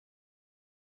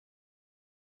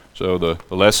So the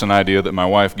lesson idea that my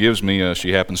wife gives me,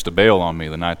 she happens to bail on me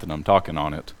the night that I'm talking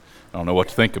on it. I don't know what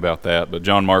to think about that, but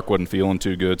John Mark wasn't feeling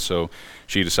too good, so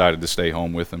she decided to stay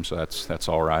home with him, so that's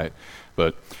all right.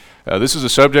 But this is a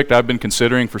subject I've been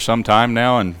considering for some time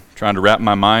now and trying to wrap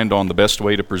my mind on the best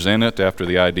way to present it after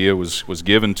the idea was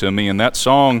given to me. And that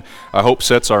song, I hope,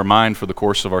 sets our mind for the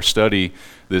course of our study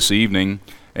this evening.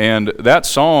 And that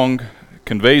song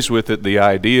conveys with it the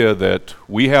idea that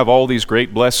we have all these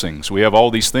great blessings. We have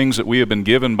all these things that we have been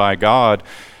given by God.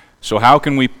 So how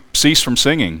can we cease from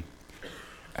singing?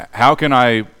 How can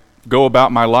I go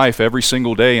about my life every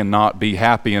single day and not be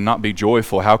happy and not be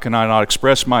joyful? How can I not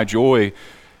express my joy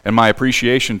and my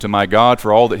appreciation to my God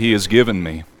for all that He has given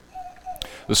me?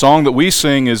 The song that we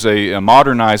sing is a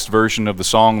modernized version of the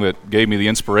song that gave me the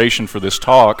inspiration for this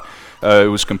talk.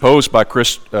 It was composed by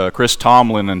Chris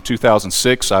Tomlin in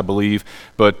 2006, I believe,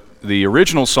 but the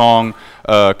original song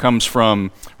comes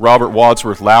from Robert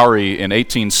Wadsworth Lowry in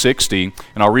 1860,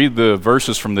 and I'll read the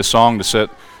verses from this song to set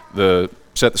the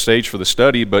stage for the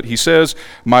study. But he says,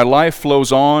 "My life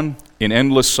flows on in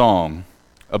endless song,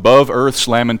 above earth's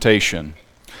lamentation.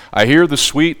 I hear the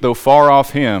sweet though far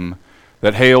off hymn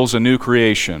that hails a new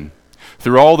creation.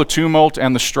 Through all the tumult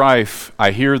and the strife, I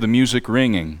hear the music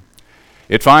ringing.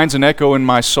 It finds an echo in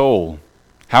my soul.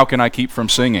 How can I keep from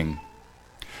singing?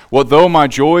 What though my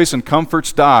joys and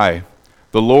comforts die,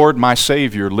 the Lord my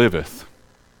Savior liveth.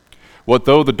 What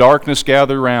though the darkness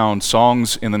gather round,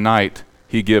 songs in the night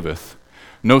He giveth.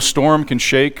 No storm can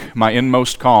shake my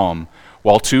inmost calm,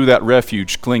 while to that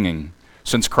refuge clinging.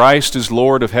 Since Christ is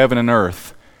Lord of heaven and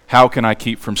earth, how can I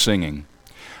keep from singing?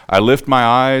 I lift my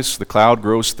eyes, the cloud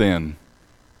grows thin.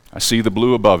 I see the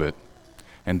blue above it.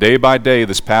 And day by day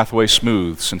this pathway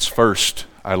smooth, since first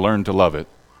I learned to love it.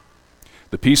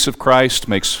 The peace of Christ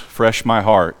makes fresh my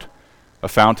heart, a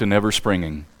fountain ever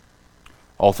springing.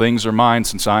 All things are mine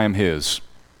since I am His.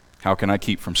 How can I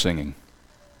keep from singing?"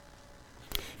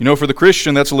 You know, for the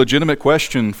Christian, that's a legitimate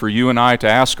question for you and I to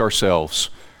ask ourselves.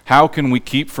 How can we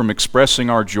keep from expressing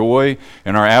our joy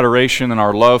and our adoration and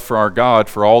our love for our God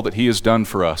for all that He has done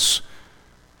for us?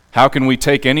 How can we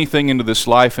take anything into this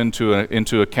life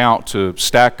into account to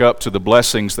stack up to the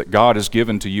blessings that God has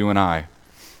given to you and I?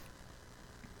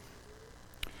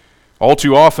 All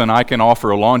too often, I can offer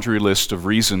a laundry list of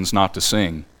reasons not to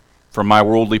sing. From my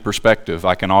worldly perspective,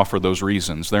 I can offer those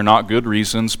reasons. They're not good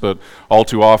reasons, but all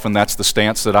too often that's the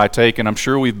stance that I take, and I'm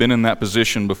sure we've been in that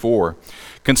position before.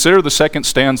 Consider the second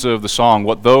stanza of the song,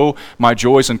 "What though my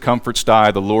joys and comforts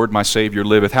die, the Lord my Savior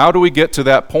liveth." How do we get to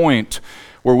that point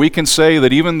where we can say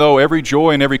that even though every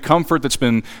joy and every comfort that's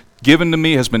been given to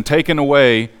me has been taken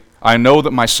away, I know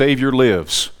that my Savior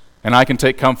lives, and I can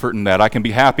take comfort in that. I can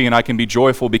be happy and I can be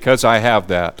joyful because I have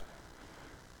that.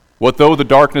 What though the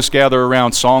darkness gather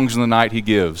around, songs in the night He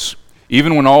gives.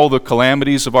 Even when all the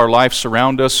calamities of our life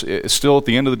surround us, still at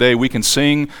the end of the day, we can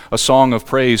sing a song of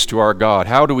praise to our God.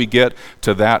 How do we get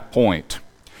to that point?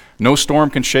 No storm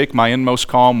can shake my inmost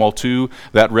calm, while to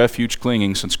that refuge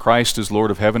clinging, since Christ is Lord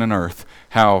of heaven and earth.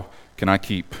 How can I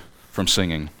keep from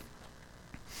singing?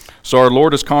 So our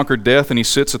Lord has conquered death, and He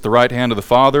sits at the right hand of the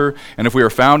Father. And if we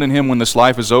are found in Him when this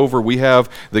life is over, we have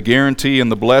the guarantee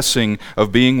and the blessing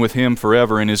of being with Him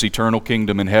forever in His eternal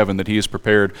kingdom in heaven that He has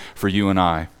prepared for you and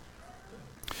I.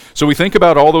 So we think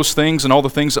about all those things and all the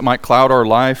things that might cloud our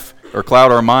life or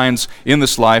cloud our minds in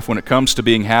this life when it comes to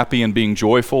being happy and being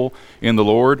joyful in the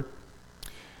Lord.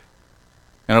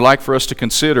 And I'd like for us to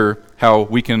consider how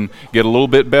we can get a little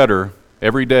bit better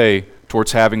every day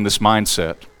towards having this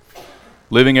mindset.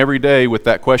 Living every day with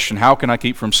that question, how can I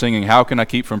keep from singing? How can I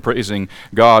keep from praising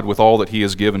God with all that He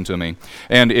has given to me?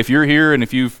 And if you're here and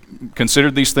if you've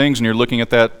considered these things and you're looking at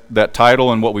that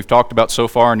title and what we've talked about so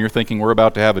far and you're thinking we're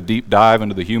about to have a deep dive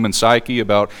into the human psyche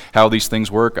about how these things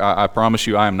work, I promise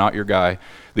you I am not your guy.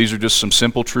 These are just some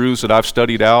simple truths that I've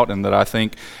studied out and that I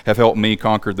think have helped me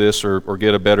conquer this or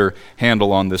get a better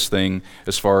handle on this thing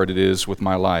as far as it is with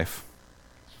my life.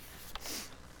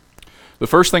 The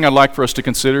first thing I'd like for us to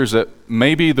consider is that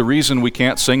maybe the reason we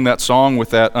can't sing that song with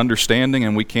that understanding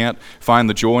and we can't find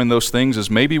the joy in those things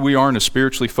is maybe we aren't as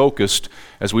spiritually focused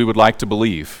as we would like to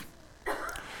believe.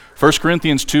 1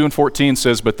 Corinthians 2:14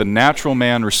 says, "But the natural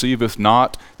man receiveth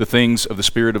not the things of the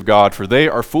Spirit of God, for they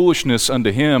are foolishness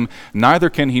unto him, neither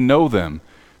can he know them,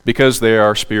 because they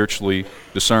are spiritually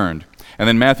discerned." And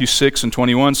then Matthew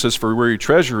 6:21 says, "For where your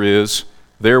treasure is,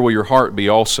 there will your heart be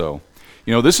also."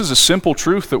 You know, this is a simple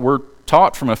truth that we're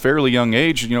taught from a fairly young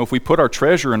age. You know, if we put our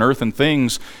treasure in earthen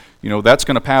things, you know, that's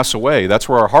going to pass away. That's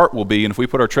where our heart will be. And if we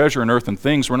put our treasure in earthen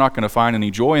things, we're not going to find any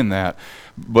joy in that.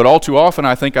 But all too often,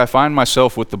 I think I find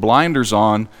myself with the blinders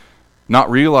on, not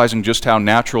realizing just how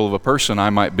natural of a person I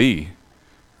might be.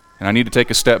 And I need to take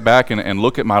a step back and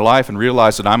look at my life and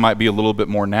realize that I might be a little bit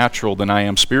more natural than I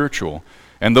am spiritual.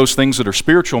 And those things that are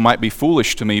spiritual might be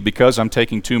foolish to me because I'm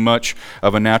taking too much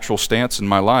of a natural stance in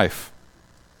my life.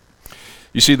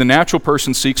 You see, the natural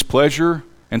person seeks pleasure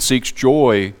and seeks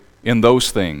joy in those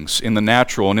things, in the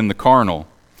natural and in the carnal.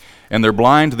 And they're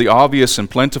blind to the obvious and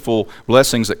plentiful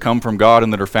blessings that come from God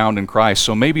and that are found in Christ.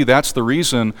 So maybe that's the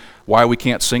reason why we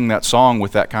can't sing that song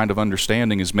with that kind of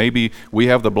understanding, is maybe we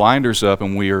have the blinders up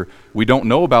and we don't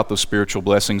know about those spiritual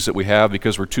blessings that we have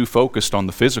because we're too focused on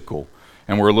the physical,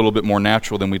 and we're a little bit more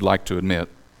natural than we'd like to admit.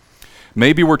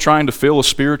 Maybe we're trying to fill a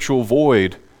spiritual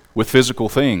void with physical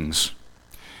things.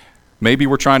 Maybe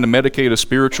we're trying to medicate a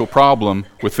spiritual problem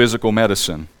with physical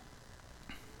medicine.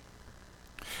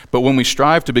 But when we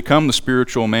strive to become the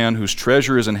spiritual man whose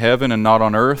treasure is in heaven and not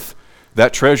on earth,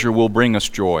 that treasure will bring us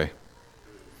joy.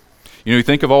 You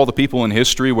think of all the people in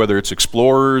history, whether it's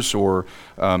explorers or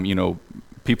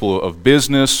people of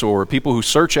business or people who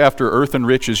search after earth and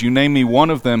riches. You name me one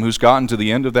of them who's gotten to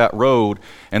the end of that road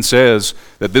and says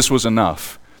that this was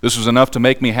enough. This was enough to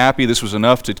make me happy. This was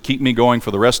enough to keep me going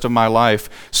for the rest of my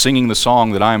life, singing the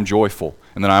song that I am joyful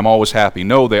and that I'm always happy.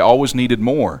 No, they always needed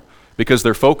more, because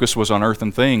their focus was on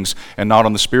earthen things and not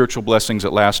on the spiritual blessings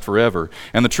that last forever.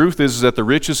 And the truth is that the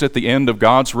riches at the end of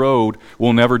God's road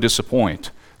will never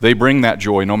disappoint. They bring that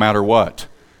joy no matter what.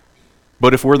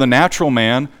 But if we're the natural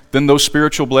man, then those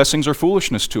spiritual blessings are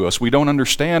foolishness to us. We don't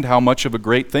understand how much of a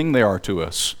great thing they are to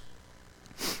us.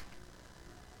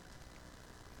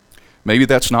 Maybe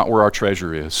that's not where our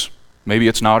treasure is. Maybe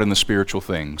it's not in the spiritual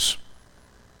things.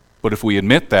 But if we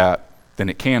admit that, then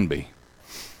it can be.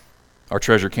 Our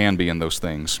treasure can be in those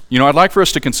things. I'd like for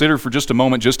us to consider for just a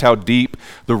moment just how deep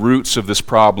the roots of this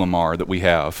problem are that we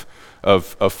have,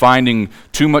 of finding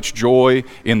too much joy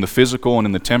in the physical and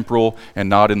in the temporal and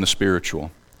not in the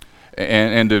spiritual.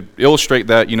 And to illustrate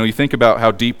that, you think about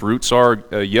how deep roots are.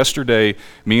 Yesterday,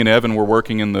 me and Evan were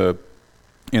working in the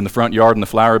front yard in the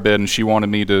flower bed, and she wanted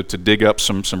me to dig up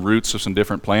some roots of some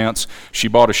different plants. She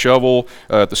bought a shovel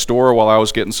at the store while I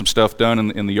was getting some stuff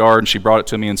done in the yard, and she brought it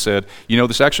to me and said,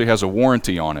 this actually has a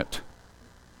warranty on it.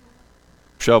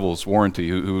 Shovels, warranty,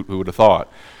 who would have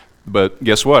thought? But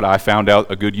guess what? I found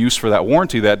out a good use for that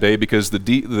warranty that day, because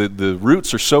the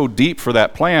roots are so deep for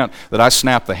that plant that I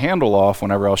snapped the handle off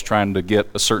whenever I was trying to get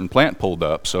a certain plant pulled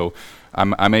up. So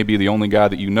I may be the only guy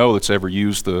that that's ever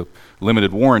used the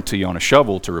limited warranty on a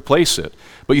shovel to replace it.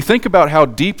 But you think about how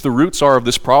deep the roots are of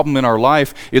this problem in our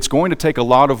life. It's going to take a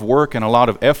lot of work and a lot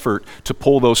of effort to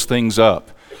pull those things up.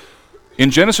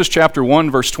 In Genesis chapter 1,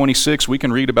 verse 26, we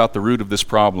can read about the root of this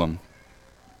problem.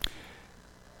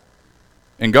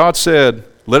 And God said,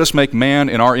 "Let us make man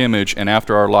in our image and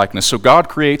after our likeness." So God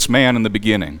creates man in the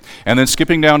beginning. And then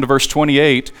skipping down to verse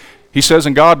 28, he says,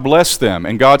 "And God blessed them,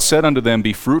 and God said unto them,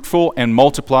 Be fruitful and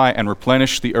multiply and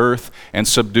replenish the earth and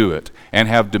subdue it and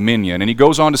have dominion." And he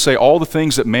goes on to say all the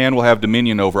things that man will have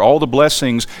dominion over, all the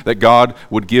blessings that God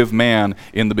would give man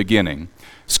in the beginning.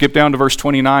 Skip down to verse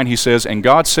 29, he says, "And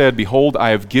God said, Behold,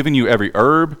 I have given you every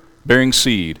herb bearing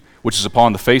seed, which is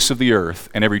upon the face of the earth,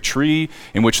 and every tree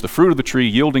in which the fruit of the tree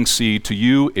yielding seed, to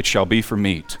you it shall be for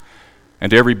meat. And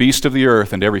to every beast of the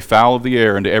earth, and to every fowl of the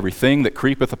air, and to every thing that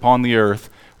creepeth upon the earth,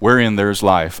 wherein there is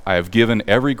life, I have given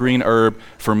every green herb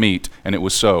for meat." And it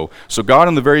was so. So God,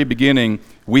 in the very beginning,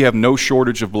 we have no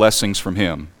shortage of blessings from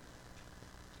him.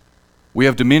 We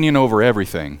have dominion over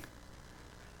everything.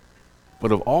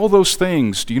 But of all those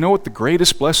things, do you know what the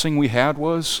greatest blessing we had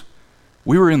was?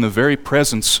 We were in the very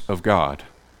presence of God.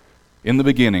 In the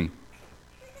beginning.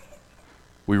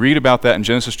 We read about that in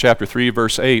Genesis chapter 3,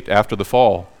 verse 8, after the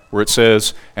fall, where it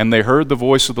says, "And they heard the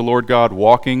voice of the Lord God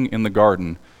walking in the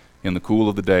garden in the cool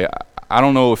of the day." I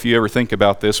don't know if you ever think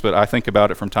about this, but I think about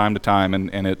it from time to time,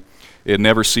 and it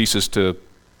never ceases to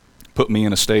put me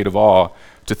in a state of awe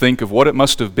to think of what it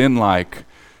must have been like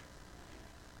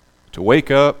to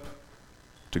wake up,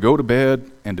 to go to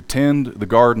bed, and to tend the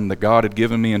garden that God had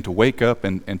given me, and to wake up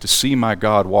and to see my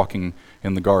God walking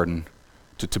in the garden,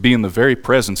 to be in the very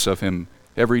presence of him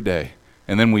every day.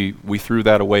 And then we threw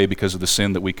that away because of the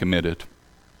sin that we committed.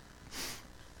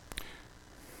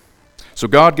 So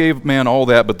God gave man all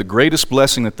that, but the greatest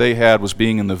blessing that they had was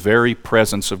being in the very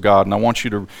presence of God. And I want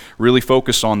you to really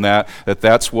focus on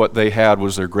that's what they had,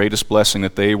 was their greatest blessing,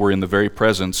 that they were in the very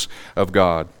presence of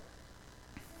God.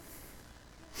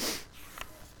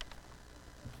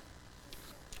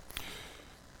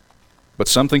 But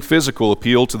something physical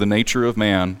appealed to the nature of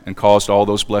man and caused all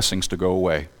those blessings to go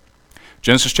away.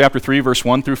 Genesis chapter 3, verse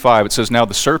 1 through 5, it says, "Now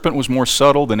the serpent was more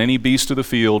subtle than any beast of the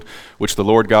field which the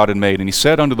Lord God had made. And he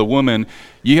said unto the woman,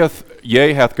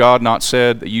 Yea, hath God not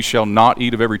said that ye shall not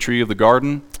eat of every tree of the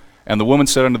garden? And the woman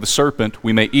said unto the serpent,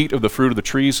 We may eat of the fruit of the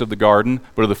trees of the garden,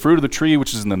 but of the fruit of the tree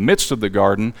which is in the midst of the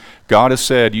garden, God has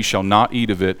said, Ye shall not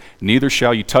eat of it, neither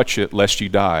shall ye touch it, lest ye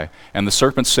die. And the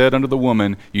serpent said unto the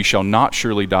woman, Ye shall not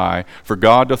surely die, for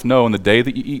God doth know in the day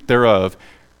that ye eat thereof,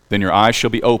 then your eyes shall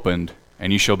be opened,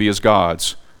 and ye shall be as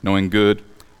gods, knowing good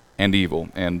and evil."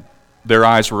 And their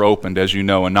eyes were opened, as you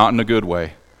know, and not in a good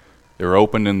way. They were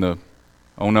opened in the,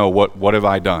 oh no, what have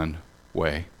I done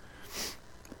way.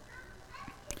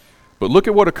 But look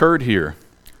at what occurred here.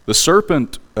 The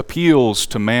serpent appeals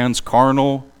to man's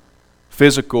carnal,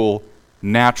 physical,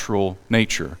 natural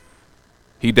nature.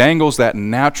 He dangles that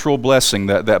natural blessing,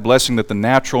 that blessing that the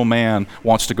natural man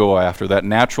wants to go after, that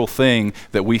natural thing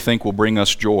that we think will bring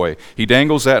us joy. He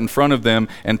dangles that in front of them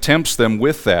and tempts them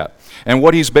with that. And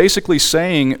what he's basically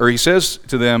saying, or he says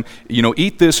to them,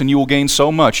 eat this and you will gain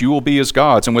so much. You will be as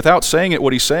gods. And without saying it,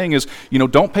 what he's saying is,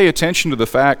 don't pay attention to the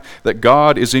fact that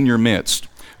God is in your midst.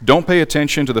 Don't pay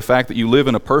attention to the fact that you live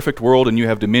in a perfect world and you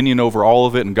have dominion over all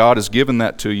of it and God has given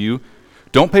that to you.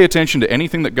 Don't pay attention to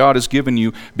anything that God has given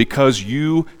you, because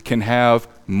you can have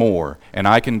more, and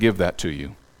I can give that to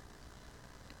you.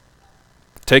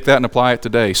 Take that and apply it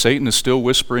today. Satan is still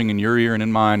whispering in your ear and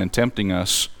in mine and tempting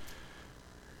us,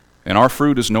 and our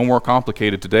fruit is no more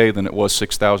complicated today than it was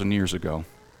 6,000 years ago.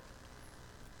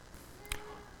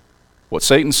 What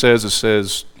Satan says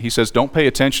he says, don't pay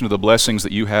attention to the blessings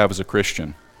that you have as a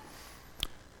Christian.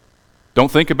 Don't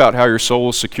think about how your soul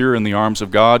is secure in the arms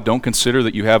of God. Don't consider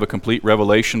that you have a complete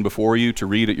revelation before you to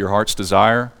read at your heart's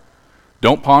desire.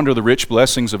 Don't ponder the rich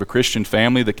blessings of a Christian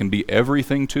family that can be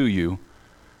everything to you.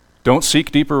 Don't seek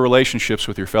deeper relationships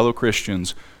with your fellow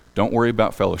Christians. Don't worry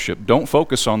about fellowship. Don't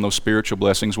focus on those spiritual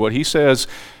blessings. What he says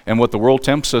and what the world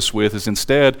tempts us with is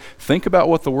instead, think about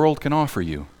what the world can offer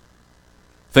you.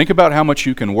 Think about how much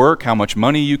you can work, how much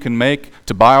money you can make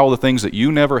to buy all the things that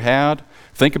you never had.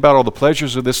 Think about all the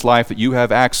pleasures of this life that you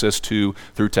have access to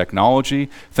through technology.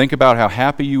 Think about how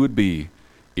happy you would be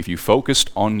if you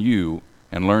focused on you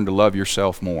and learned to love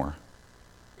yourself more.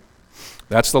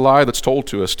 That's the lie that's told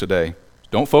to us today.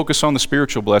 Don't focus on the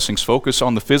spiritual blessings, focus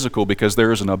on the physical, because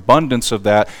there is an abundance of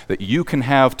that you can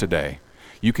have today.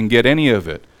 You can get any of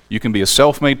it. You can be a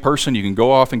self-made person, you can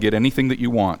go off and get anything that you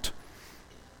want.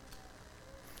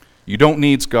 You don't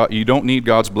need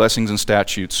God's blessings and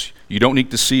statutes. You don't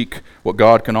need to seek what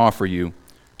God can offer you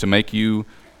to make you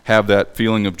have that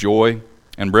feeling of joy.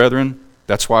 And brethren,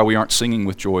 that's why we aren't singing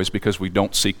with joy, is because we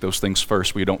don't seek those things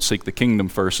first. We don't seek the kingdom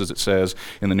first, as it says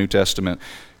in the New Testament.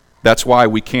 That's why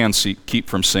we can keep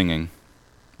from singing,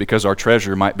 because our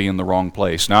treasure might be in the wrong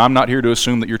place. Now, I'm not here to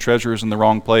assume that your treasure is in the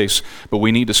wrong place, but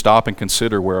we need to stop and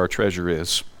consider where our treasure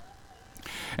is.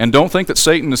 And don't think that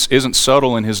Satan isn't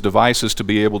subtle in his devices to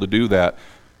be able to do that.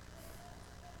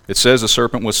 It says the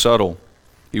serpent was subtle.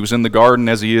 He was in the garden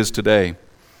as he is today.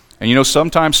 And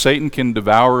sometimes Satan can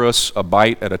devour us a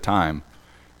bite at a time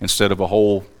instead of a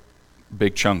whole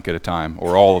big chunk at a time,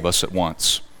 or all of us at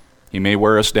once. He may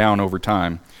wear us down over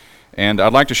time. And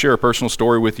I'd like to share a personal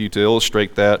story with you to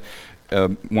illustrate that.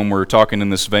 When we're talking in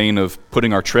this vein of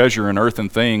putting our treasure in earthen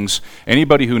things,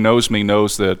 anybody who knows me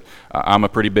knows that I'm a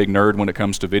pretty big nerd when it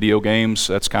comes to video games.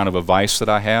 That's kind of a vice that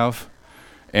I have.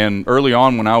 And early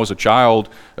on when I was a child,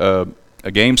 a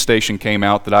game station came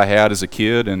out that I had as a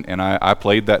kid, and I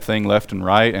played that thing left and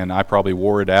right, and I probably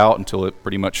wore it out until it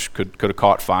pretty much could have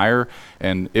caught fire.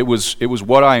 And it was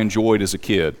what I enjoyed as a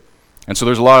kid. And so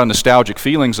there's a lot of nostalgic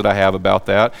feelings that I have about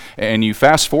that. And you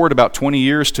fast forward about 20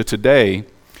 years to today,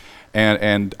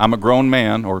 and I'm a grown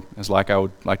man, or as I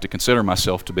would like to consider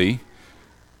myself to be,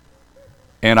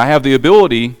 and I have the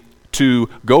ability to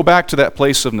go back to that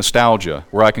place of nostalgia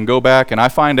where I can go back and I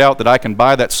find out that I can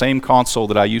buy that same console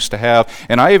that I used to have,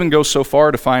 and I even go so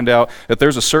far to find out that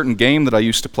there's a certain game that I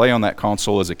used to play on that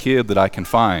console as a kid that I can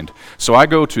find. So I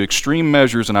go to extreme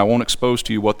measures, and I won't expose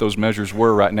to you what those measures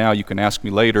were right now. You can ask me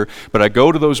later, but I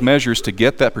go to those measures to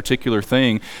get that particular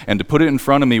thing and to put it in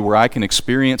front of me where I can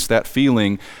experience that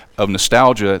feeling of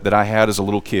nostalgia that I had as a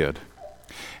little kid.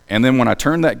 And then when I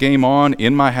turn that game on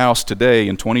in my house today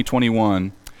in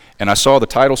 2021, and I saw the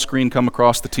title screen come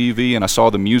across the TV, and I saw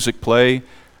the music play,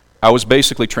 I was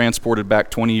basically transported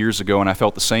back 20 years ago, and I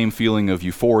felt the same feeling of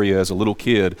euphoria as a little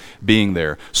kid being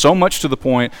there. So much to the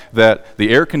point that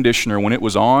the air conditioner, when it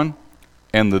was on,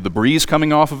 and the breeze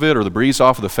coming off of it, or the breeze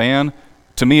off of the fan,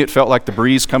 to me it felt like the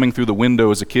breeze coming through the window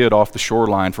as a kid off the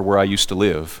shoreline for where I used to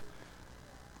live.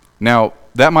 Now,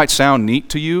 that might sound neat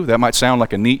to you. That might sound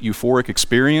like a neat euphoric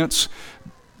experience.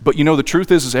 But the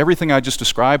truth is everything I just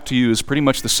described to you is pretty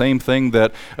much the same thing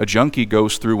that a junkie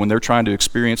goes through when they're trying to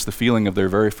experience the feeling of their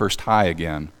very first high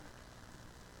again.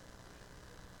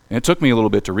 And it took me a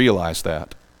little bit to realize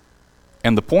that.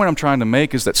 And the point I'm trying to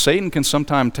make is that Satan can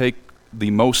sometimes take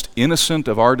the most innocent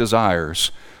of our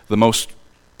desires, the most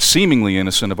seemingly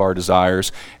innocent of our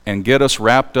desires, and get us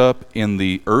wrapped up in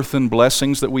the earthen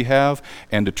blessings that we have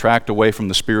and detract away from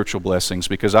the spiritual blessings.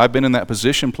 Because I've been in that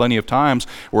position plenty of times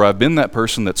where I've been that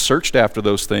person that searched after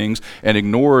those things and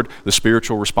ignored the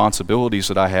spiritual responsibilities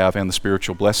that I have and the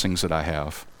spiritual blessings that I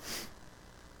have.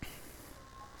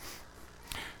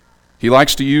 He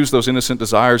likes to use those innocent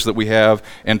desires that we have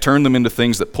and turn them into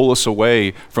things that pull us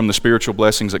away from the spiritual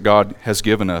blessings that God has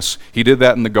given us. He did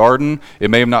that in the garden.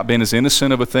 It may have not been as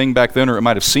innocent of a thing back then, or it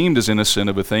might have seemed as innocent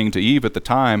of a thing to Eve at the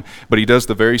time, but he does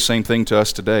the very same thing to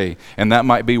us today. And that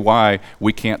might be why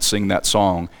we can't sing that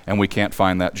song and we can't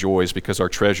find that joy, is because our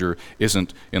treasure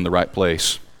isn't in the right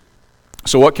place.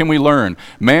 So what can we learn?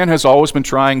 Man has always been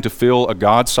trying to fill a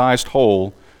God-sized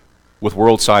hole with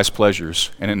world-sized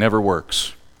pleasures, and it never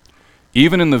works.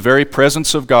 Even in the very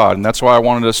presence of God, and that's why I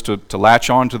wanted us to latch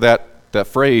on to that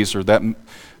phrase, or that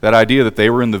idea that they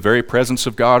were in the very presence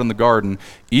of God in the garden.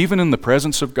 Even in the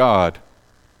presence of God,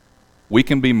 we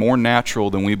can be more natural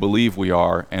than we believe we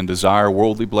are and desire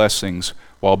worldly blessings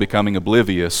while becoming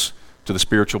oblivious to the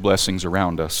spiritual blessings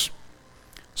around us.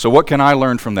 So what can I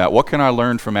learn from that? What can I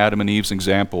learn from Adam and Eve's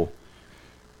example?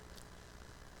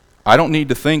 I don't need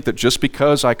to think that just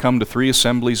because I come to 3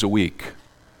 assemblies a week,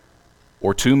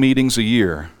 or 2 meetings a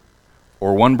year,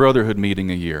 or 1 brotherhood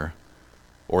meeting a year,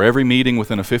 or every meeting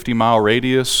within a 50-mile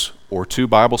radius, or 2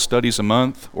 Bible studies a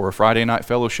month, or a Friday night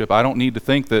fellowship, I don't need to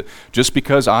think that just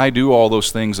because I do all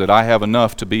those things that I have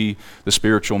enough to be the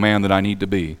spiritual man that I need to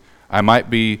be. I might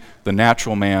be the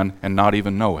natural man and not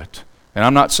even know it. And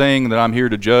I'm not saying that I'm here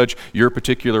to judge your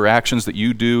particular actions that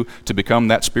you do to become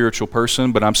that spiritual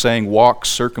person, but I'm saying walk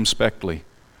circumspectly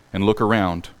and look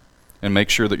around and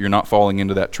make sure that you're not falling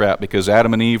into that trap, because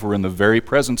Adam and Eve were in the very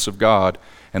presence of God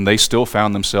and they still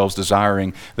found themselves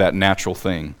desiring that natural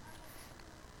thing.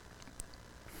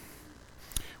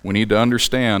 We need to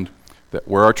understand that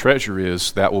where our treasure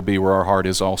is, that will be where our heart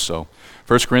is also.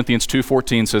 1 Corinthians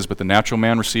 2:14 says, "But the natural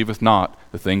man receiveth not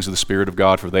the things of the Spirit of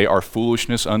God, for they are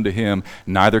foolishness unto him,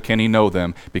 neither can he know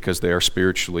them, because they are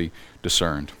spiritually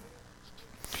discerned."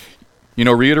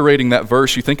 Reiterating that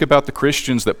verse, you think about the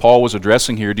Christians that Paul was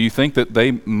addressing here. Do you think that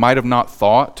they might have not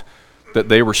thought that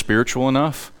they were spiritual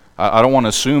enough? I don't want to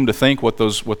assume to think what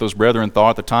those brethren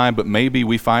thought at the time, but maybe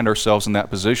we find ourselves in that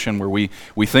position where we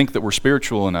think that we're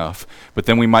spiritual enough, but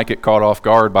then we might get caught off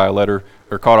guard by a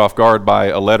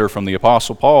letter from the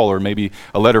Apostle Paul, or maybe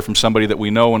a letter from somebody that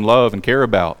we know and love and care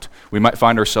about. We might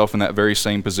find ourselves in that very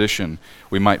same position.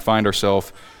 We might find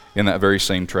ourselves in that very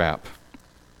same trap.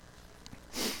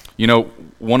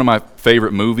 One of my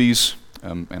favorite movies,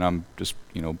 and I'm just,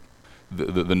 the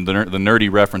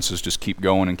nerdy references just keep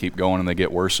going, and they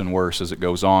get worse and worse as it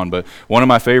goes on. But one of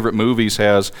my favorite movies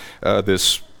has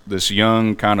this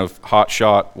young kind of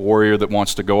hotshot warrior that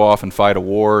wants to go off and fight a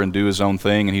war and do his own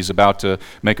thing, and he's about to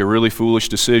make a really foolish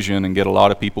decision and get a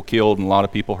lot of people killed and a lot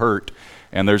of people hurt.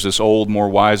 And there's this old, more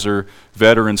wiser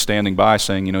veteran standing by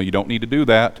saying, you don't need to do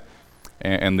that.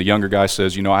 And the younger guy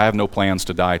says, I have no plans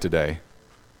to die today.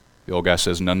 The old guy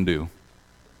says, none do.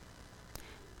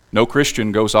 No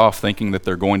Christian goes off thinking that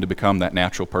they're going to become that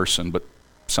natural person, but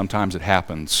sometimes it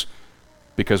happens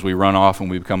because we run off and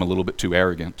we become a little bit too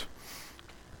arrogant.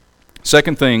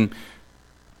 Second thing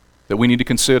that we need to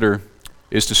consider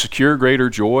is to secure greater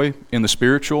joy in the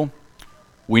spiritual,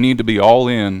 we need to be all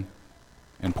in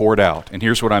and poured out. And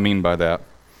here's what I mean by that.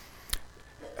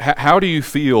 How do you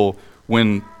feel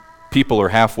when people are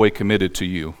halfway committed to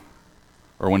you?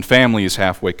 Or when family is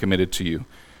halfway committed to you?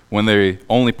 When they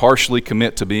only partially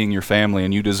commit to being your family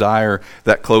and you desire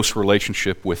that close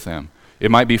relationship with them?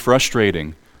 It might be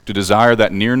frustrating to desire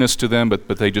that nearness to them, but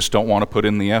they just don't want to put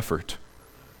in the effort.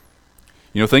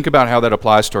 Think about how that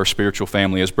applies to our spiritual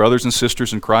family. As brothers and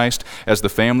sisters in Christ, as the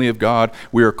family of God,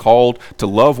 we are called to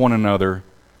love one another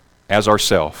as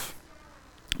ourself.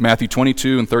 Matthew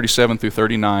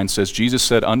 22:37-39 says, Jesus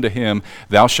said unto him,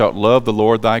 Thou shalt love the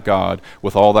Lord thy God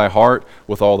with all thy heart,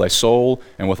 with all thy soul,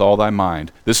 and with all thy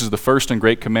mind. This is the first and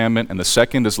great commandment, and the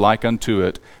second is like unto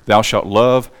it. Thou shalt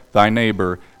love thy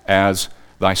neighbor as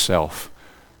thyself.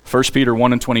 1 Peter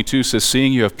 1:22 says,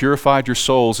 Seeing you have purified your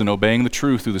souls in obeying the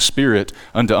truth through the Spirit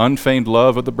unto unfeigned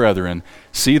love of the brethren,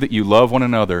 see that you love one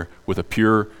another with a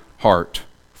pure heart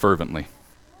fervently.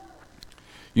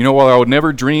 While I would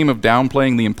never dream of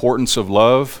downplaying the importance of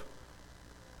love,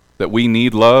 that we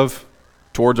need love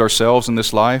towards ourselves in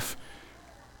this life,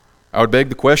 I would beg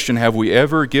the question, have we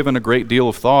ever given a great deal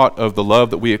of thought of the love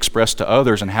that we express to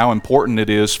others and how important it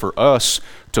is for us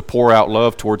to pour out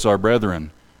love towards our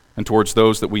brethren and towards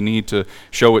those that we need to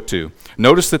show it to?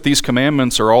 Notice that these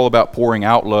commandments are all about pouring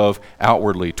out love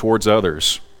outwardly towards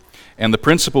others. And the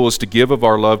principle is to give of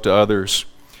our love to others,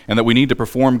 and that we need to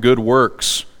perform good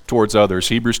works towards others.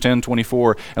 Hebrews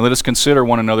 10:24, and let us consider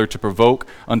one another to provoke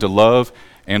unto love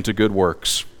and to good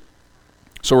works.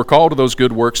 So we're called to those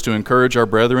good works to encourage our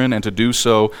brethren and to do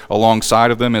so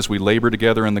alongside of them as we labor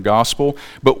together in the gospel.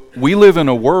 But we live in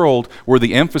a world where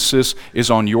the emphasis is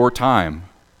on your time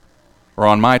or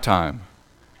on my time.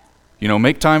 You know,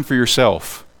 make time for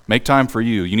yourself. Make time for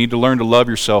you. You need to learn to love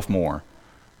yourself more.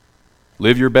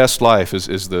 Live your best life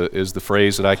is the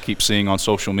phrase that I keep seeing on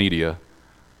social media.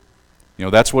 You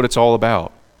know, that's what it's all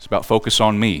about. It's about focus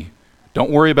on me.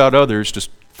 Don't worry about others, just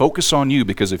focus on you,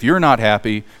 because if you're not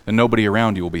happy, then nobody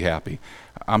around you will be happy.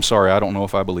 I'm sorry, I don't know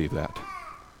if I believe that.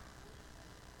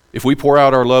 If we pour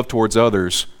out our love towards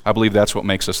others, I believe that's what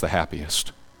makes us the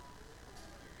happiest.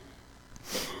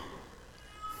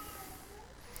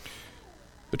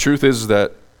 The truth is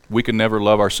that we can never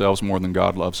love ourselves more than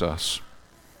God loves us.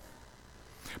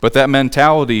 But that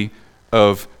mentality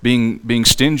of being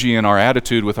stingy in our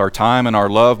attitude with our time and our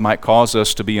love might cause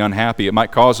us to be unhappy. It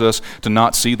might cause us to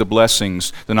not see the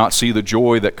blessings, to not see the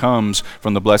joy that comes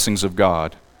from the blessings of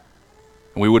God.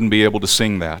 And we wouldn't be able to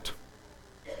sing that.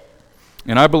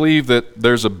 And I believe that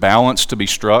there's a balance to be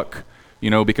struck,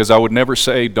 because I would never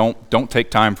say don't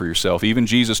take time for yourself. Even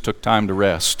Jesus took time to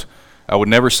rest. I would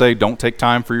never say don't take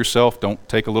time for yourself, don't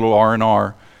take a little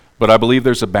R&R. But I believe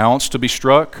there's a balance to be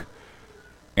struck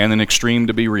and an extreme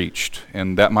to be reached.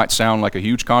 And that might sound like a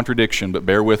huge contradiction, but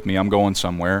bear with me, I'm going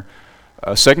somewhere.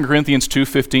 2 Corinthians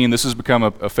 2:15, this has become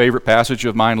a favorite passage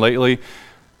of mine lately.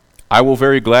 I will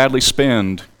very gladly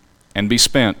spend and be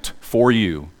spent for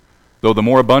you, though the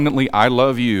more abundantly I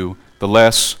love you, the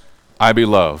less I be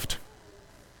loved.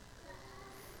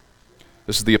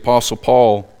 This is the Apostle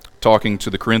Paul talking to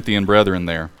the Corinthian brethren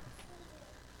there.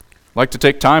 I'd like to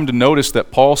take time to notice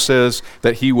that Paul says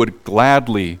that he would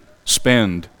gladly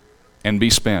spend and be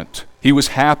spent. He was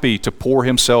happy to pour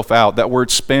himself out. That word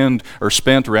spend, or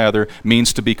spent rather,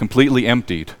 means to be completely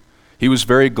emptied. He was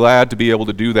very glad to be able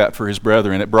to do that for his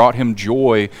brethren. It brought him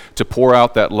joy to pour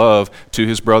out that love to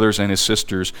his brothers and his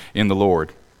sisters in the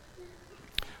Lord.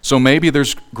 So maybe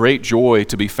there's great joy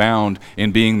to be found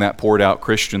in being that poured out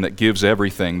Christian that gives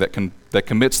everything, that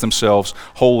commits themselves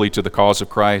wholly to the cause of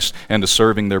Christ and to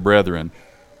serving their brethren.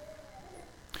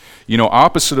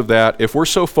 Opposite of that, if we're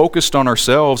so focused on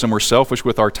ourselves and we're selfish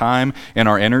with our time and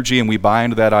our energy and we buy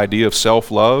into that idea of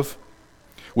self-love,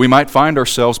 we might find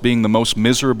ourselves being the most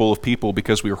miserable of people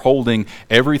because we're holding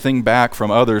everything back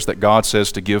from others that God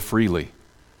says to give freely.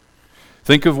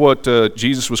 Think of what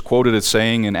Jesus was quoted as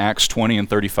saying in Acts 20 and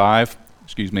 35.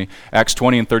 Acts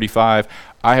 20 and 35,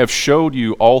 I have showed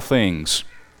you all things,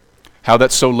 how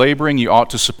that so laboring you ought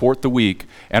to support the weak,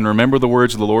 and remember the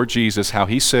words of the Lord Jesus, how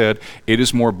he said, it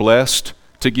is more blessed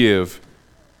to give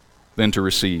than to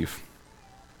receive.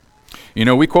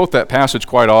 We quote that passage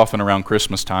quite often around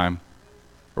Christmas time,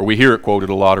 or we hear it quoted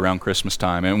a lot around Christmas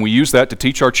time, and we use that to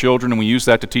teach our children, and we use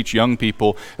that to teach young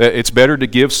people that it's better to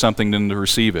give something than to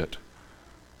receive it.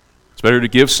 It's better to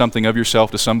give something of yourself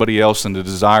to somebody else than to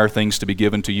desire things to be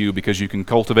given to you, because you can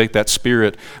cultivate that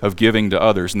spirit of giving to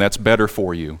others, and that's better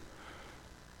for you.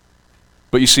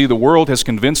 But you see, the world has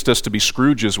convinced us to be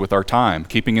Scrooges with our time,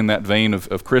 keeping in that vein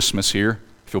of Christmas here,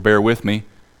 if you'll bear with me.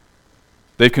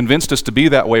 They've convinced us to be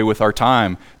that way with our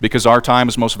time because our time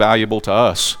is most valuable to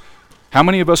us. How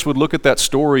many of us would look at that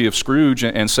story of Scrooge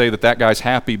and say that guy's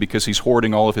happy because he's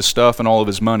hoarding all of his stuff and all of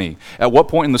his money? At what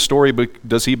point in the story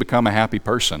does he become a happy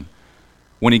person?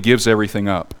 When he gives everything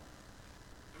up.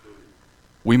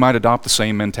 We might adopt the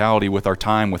same mentality with our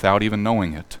time without even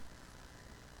knowing it.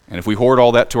 And if we hoard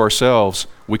all that to ourselves,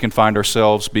 we can find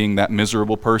ourselves being that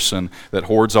miserable person that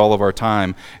hoards all of our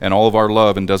time and all of our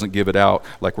love and doesn't give it out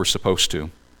like we're supposed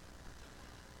to.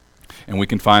 And we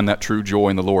can find that true joy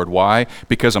in the Lord. Why?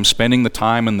 Because I'm spending the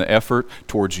time and the effort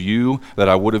towards you that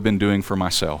I would have been doing for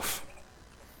myself.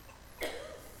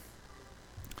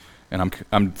 And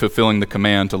I'm fulfilling the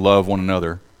command to love one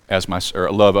another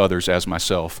love others as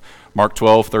myself. Mark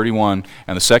 12:31,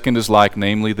 and the second is like,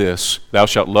 namely this, thou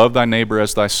shalt love thy neighbor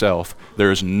as thyself.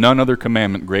 There is none other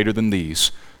commandment greater than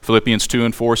these. Philippians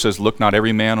 2:4 says, look not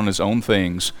every man on his own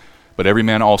things, but every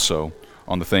man also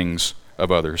on the things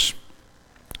of others.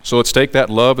 So let's take that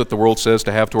love that the world says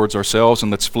to have towards ourselves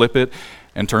and let's flip it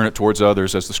and turn it towards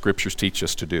others as the Scriptures teach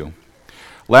us to do.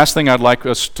 Last thing I'd like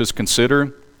us to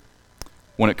consider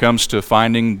when it comes to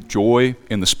finding joy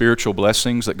in the spiritual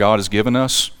blessings that God has given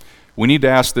us, we need to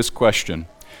ask this question: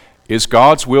 is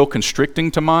God's will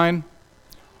constricting to mine,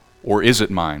 or is it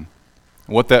mine?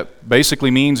 What that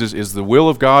basically means is the will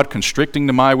of God constricting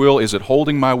to my will? Is it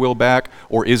holding my will back,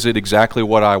 or is it exactly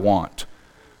what I want?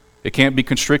 It can't be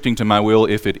constricting to my will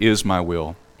if it is my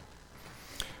will.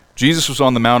 Jesus was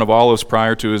on the Mount of Olives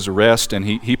prior to his arrest, and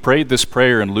he prayed this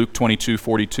prayer in Luke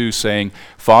 22:42, saying,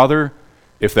 "Father,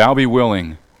 if thou be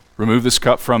willing, remove this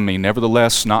cup from me.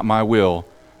 Nevertheless, not my will,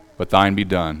 but thine be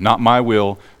done." Not my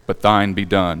will, but thine be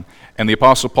done. And the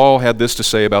Apostle Paul had this to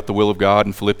say about the will of God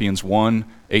in Philippians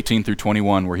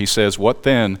 1:18-21, where he says, "What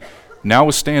then?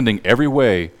 Notwithstanding every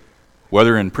way,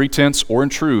 whether in pretense or in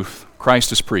truth,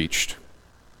 Christ is preached.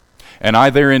 And I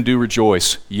therein do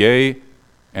rejoice, yea,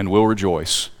 and will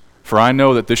rejoice. For I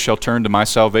know that this shall turn to my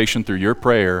salvation through your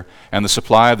prayer and the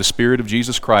supply of the Spirit of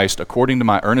Jesus Christ, according to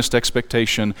my earnest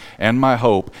expectation and my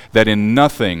hope, that in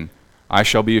nothing I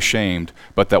shall be ashamed,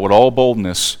 but that with all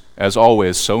boldness, as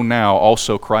always, so now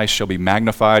also Christ shall be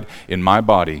magnified in my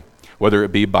body, whether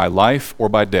it be by life or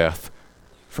by death.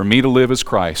 For me to live is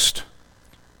Christ,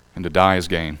 and to die is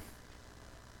gain."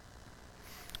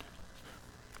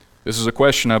 This is a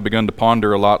question I've begun to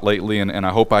ponder a lot lately, and I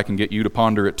hope I can get you to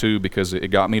ponder it too, because it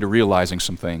got me to realizing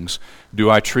some things. Do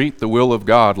I treat the will of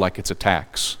God like it's a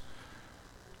tax?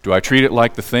 Do I treat it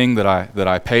like the thing that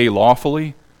I pay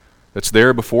lawfully, that's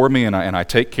there before me, and I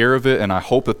take care of it, and I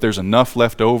hope that there's enough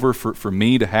left over for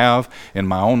me to have in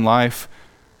my own life,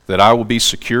 that I will be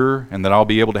secure and that I'll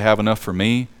be able to have enough for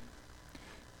me?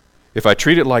 If I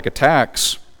treat it like a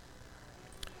tax,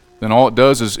 then all it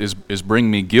does is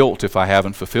bring me guilt if I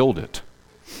haven't fulfilled it.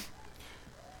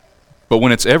 But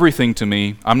when it's everything to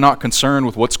me, I'm not concerned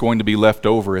with what's going to be left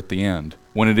over at the end.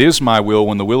 When it is my will,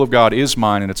 when the will of God is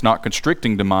mine and it's not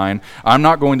constricting to mine, I'm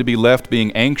not going to be left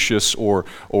being anxious or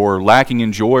lacking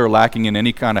in joy or lacking in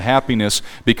any kind of happiness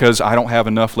because I don't have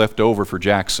enough left over for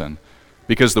Jackson.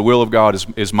 Because the will of God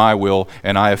is my will,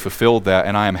 and I have fulfilled that,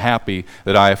 and I am happy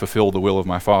that I have fulfilled the will of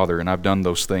my Father, and I've done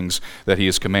those things that He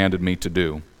has commanded me to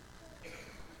do.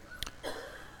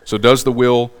 So does the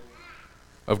will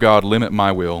of God limit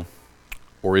my will,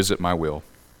 or is it my will?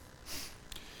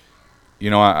 You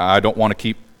know, I don't want to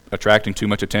keep attracting too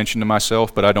much attention to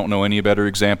myself, but I don't know any better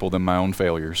example than my own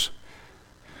failures.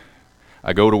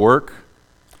 I go to work,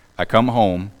 I come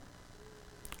home,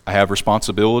 I have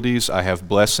responsibilities, I have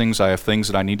blessings, I have things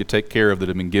that I need to take care of that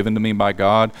have been given to me by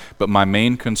God, but my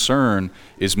main concern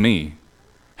is me.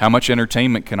 How much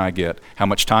entertainment can I get? How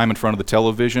much time in front of the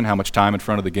television? How much time in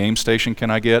front of the game station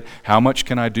can I get? How much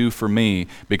can I do for me?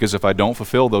 Because if I don't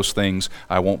fulfill those things,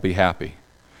 I won't be happy.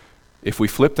 If we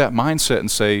flip that mindset and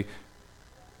say,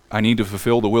 I need to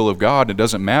fulfill the will of God, it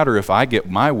doesn't matter if I get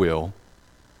my will,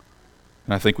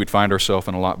 and I think we'd find ourselves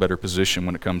in a lot better position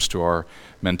when it comes to our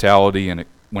mentality and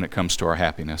when it comes to our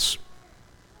happiness.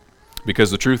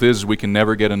 Because the truth is, we can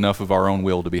never get enough of our own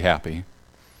will to be happy.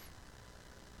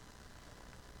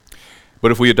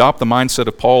 But if we adopt the mindset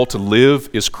of Paul to live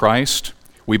is Christ,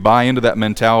 we buy into that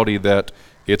mentality that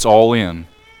it's all in.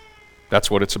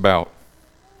 That's what it's about.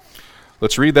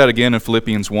 Let's read that again in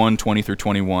Philippians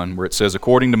 1:20-21, where it says,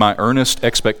 "According to my earnest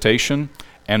expectation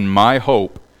and my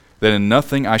hope, that in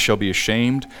nothing I shall be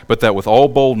ashamed, but that with all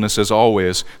boldness as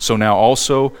always, so now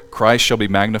also Christ shall be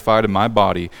magnified in my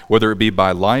body, whether it be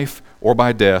by life or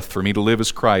by death. For me to live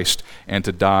is Christ, and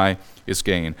to die is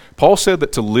gain." Paul said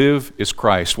that to live is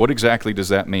Christ. What exactly does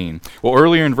that mean? Well,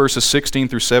 earlier in verses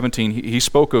 16-17, he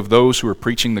spoke of those who were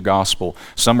preaching the gospel.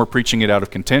 Some were preaching it out of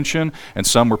contention, and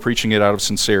some were preaching it out of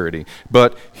sincerity.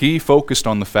 But he focused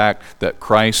on the fact that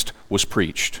Christ was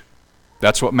preached.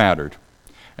 That's what mattered.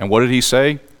 And what did he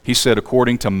say? He said,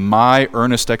 "According to my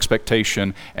earnest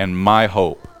expectation and my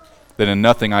hope, that in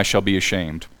nothing I shall be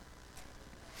ashamed."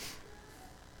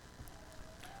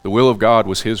 The will of God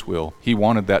was his will. He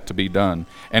wanted that to be done.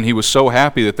 And he was so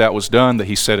happy that that was done that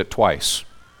he said it twice.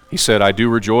 He said, "I do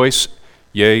rejoice,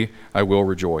 yea, I will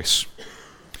rejoice."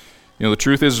 You know, the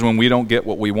truth is when we don't get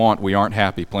what we want, we aren't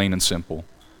happy, plain and simple.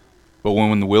 But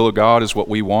when the will of God is what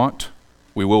we want,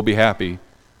 we will be happy.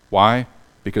 Why?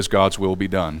 Because God's will be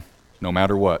done, no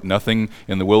matter what. Nothing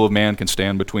in the will of man can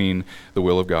stand between the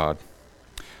will of God.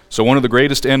 So one of the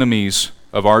greatest enemies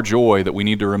of our joy that we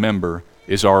need to remember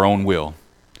is our own will.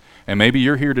 And maybe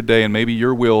you're here today and maybe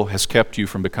your will has kept you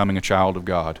from becoming a child of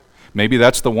God. Maybe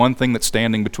that's the one thing that's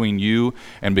standing between you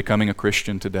and becoming a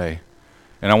Christian today.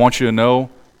 And I want you to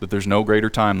know that there's no greater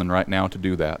time than right now to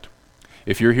do that.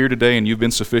 If you're here today and you've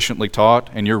been sufficiently taught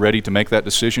and you're ready to make that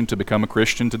decision to become a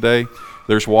Christian today,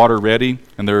 there's water ready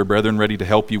and there are brethren ready to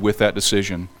help you with that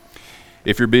decision.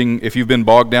 If you've been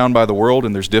bogged down by the world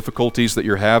and there's difficulties that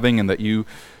you're having and that you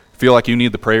feel like you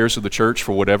need the prayers of the church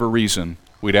for whatever reason,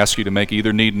 we'd ask you to make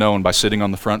either need known by sitting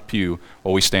on the front pew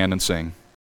while we stand and sing.